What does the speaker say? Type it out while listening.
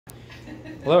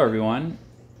Hello everyone,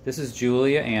 this is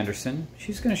Julia Anderson.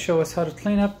 She's going to show us how to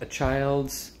clean up a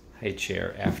child's high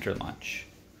chair after lunch.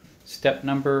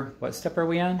 What step are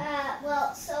we on?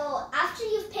 So after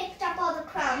you've picked up all the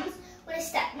crumbs, what is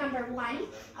step number 1?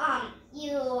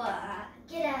 You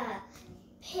get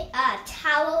a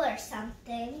towel or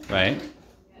something. Right.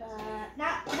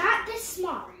 Not this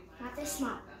small. Not this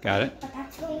small. Got it. But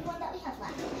that's the only one that we have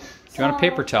left. Do you want a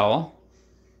paper towel?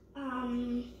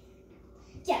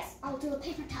 Yes, I'll do a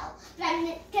paper towel. But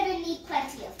I'm gonna need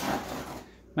plenty of them.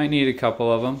 Might need a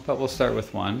couple of them, but we'll start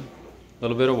with one. A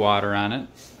little bit of water on it.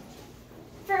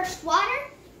 First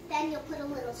water, then you'll put a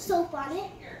little soap on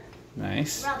it.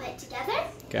 Nice. Rub it together.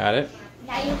 Got it.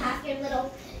 Now you have your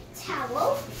little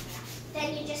towel.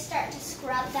 Then you just start to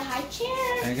scrub the high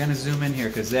chair. I'm going to zoom in here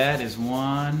because that is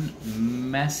one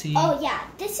messy... Oh yeah,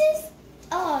 this is...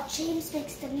 Oh, James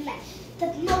makes the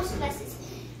most messes.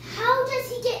 How does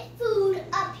he get food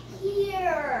up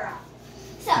here?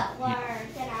 So,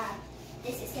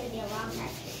 this is gonna be a long time.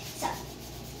 So,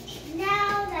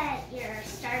 now that you're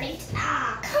starting to,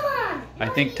 come on. I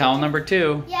think towel number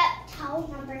 2. Yep, towel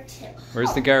number 2.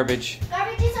 Where's the garbage?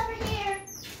 Garbage is over here.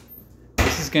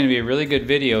 This is going to be a really good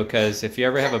video because if you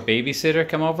ever have a babysitter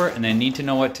come over and they need to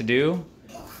know what to do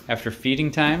after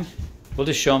feeding time, we'll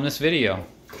just show them this video.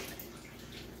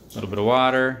 A little bit of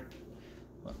water.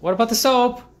 What about the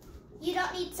soap? You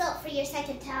don't need soap for your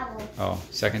second towel. Oh,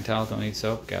 second towel, don't need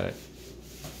soap? Got it.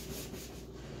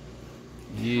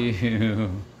 Ew.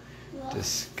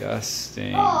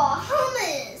 Disgusting. Oh,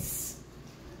 hummus.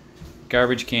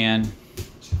 Garbage can.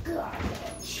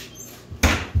 Garbage.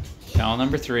 Towel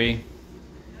number 3.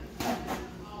 A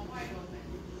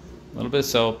little bit of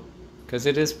soap, because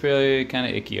it is pretty kind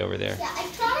of icky over there. Yeah, I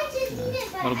thought I didn't need it,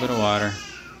 but A little bit of water.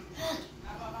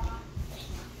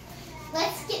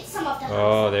 Let's get some of the hummus.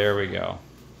 Oh, there we go.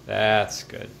 That's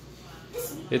good.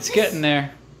 It's getting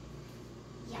there.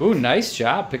 Ooh, nice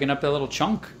job picking up that little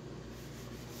chunk.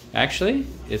 Actually,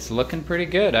 it's looking pretty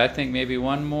good. I think maybe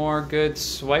one more good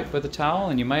swipe with a towel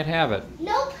and you might have it.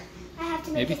 Nope. I have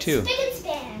to make Maybe it 2. spick and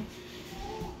span.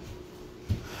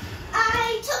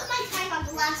 I took my time on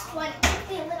the last one. It took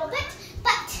me a little bit,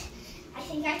 but I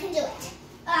think I can do it.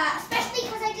 Especially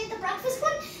because I did the breakfast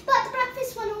one, but the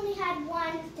breakfast one only had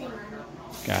one thing on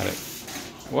it. Got it.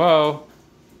 Whoa.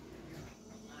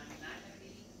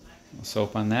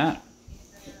 Soap on that.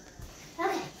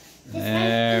 Okay.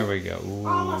 There we go. Ooh.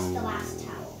 Almost the last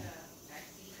towel.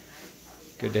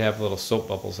 Good to have little soap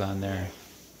bubbles on there.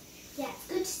 Yeah, it's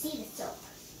good to see the soap.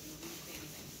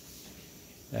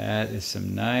 That is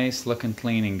some nice looking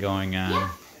cleaning going on. Yeah,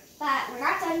 but we're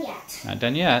not done yet. Not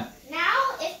done yet.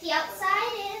 Now, if the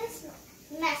outside is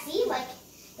messy, like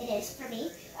it is for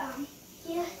me,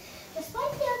 you just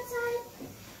wipe the outside.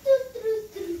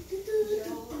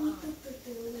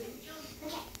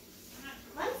 Okay.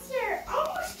 Once you're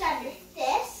almost done with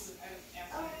this,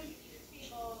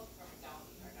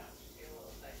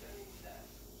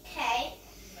 okay.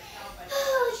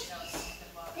 Oh, jeez.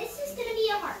 This is gonna be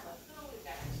a hard one.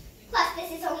 Plus,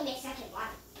 this is only my second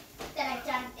one that I've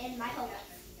done in my whole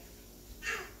life.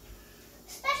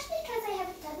 Especially because I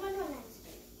haven't done one when I was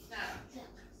big.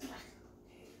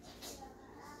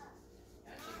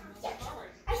 Yeah.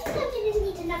 I think I'm going to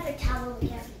need another towel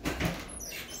again.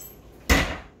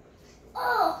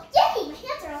 Oh, yay! My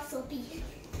hands are all soapy.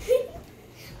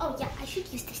 Oh, yeah, I should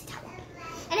use this towel.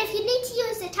 And if you need to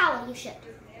use a towel, you should.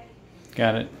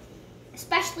 Got it.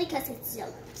 Especially because it's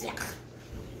so yuck.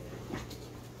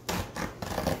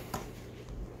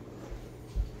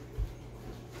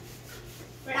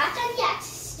 We're not done yet,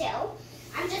 still.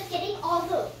 I'm just getting all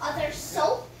the other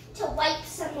soap to wipe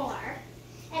some more.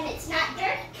 And it's not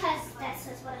dirt, because that's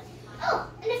just what oh,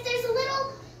 and if there's a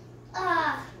little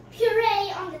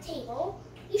puree on the table,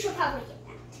 you should probably get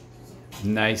that.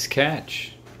 Nice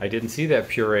catch. I didn't see that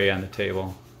puree on the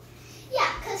table.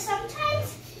 Yeah, because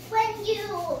sometimes when you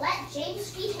let James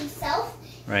feed himself,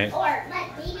 Right. or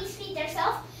let babies feed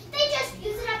themselves, they just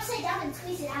use it upside down and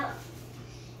squeeze it out.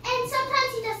 And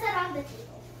sometimes he does that on the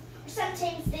table. Or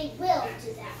sometimes they will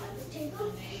do that on the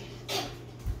table.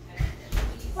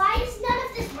 Why is none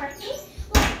of this working?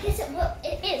 Well, I guess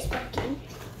it is working.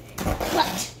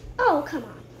 What? Oh, come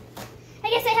on. I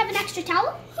guess I have an extra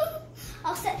towel.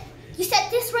 You set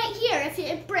this right here if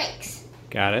it breaks.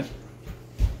 Got it.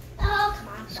 Oh, come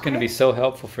on. It's going to be so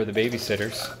helpful for the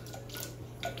babysitters.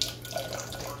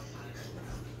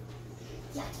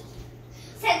 Yucky.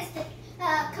 Since the,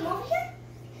 come over here.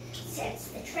 Since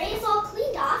the tray is all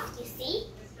cleaned off, you see?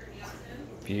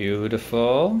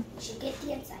 Beautiful. You should get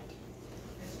the inside.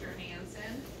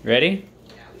 Ready?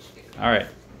 All right.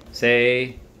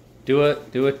 Say Do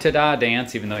a ta-da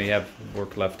dance, even though you have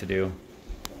work left to do.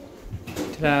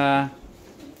 Ta-da!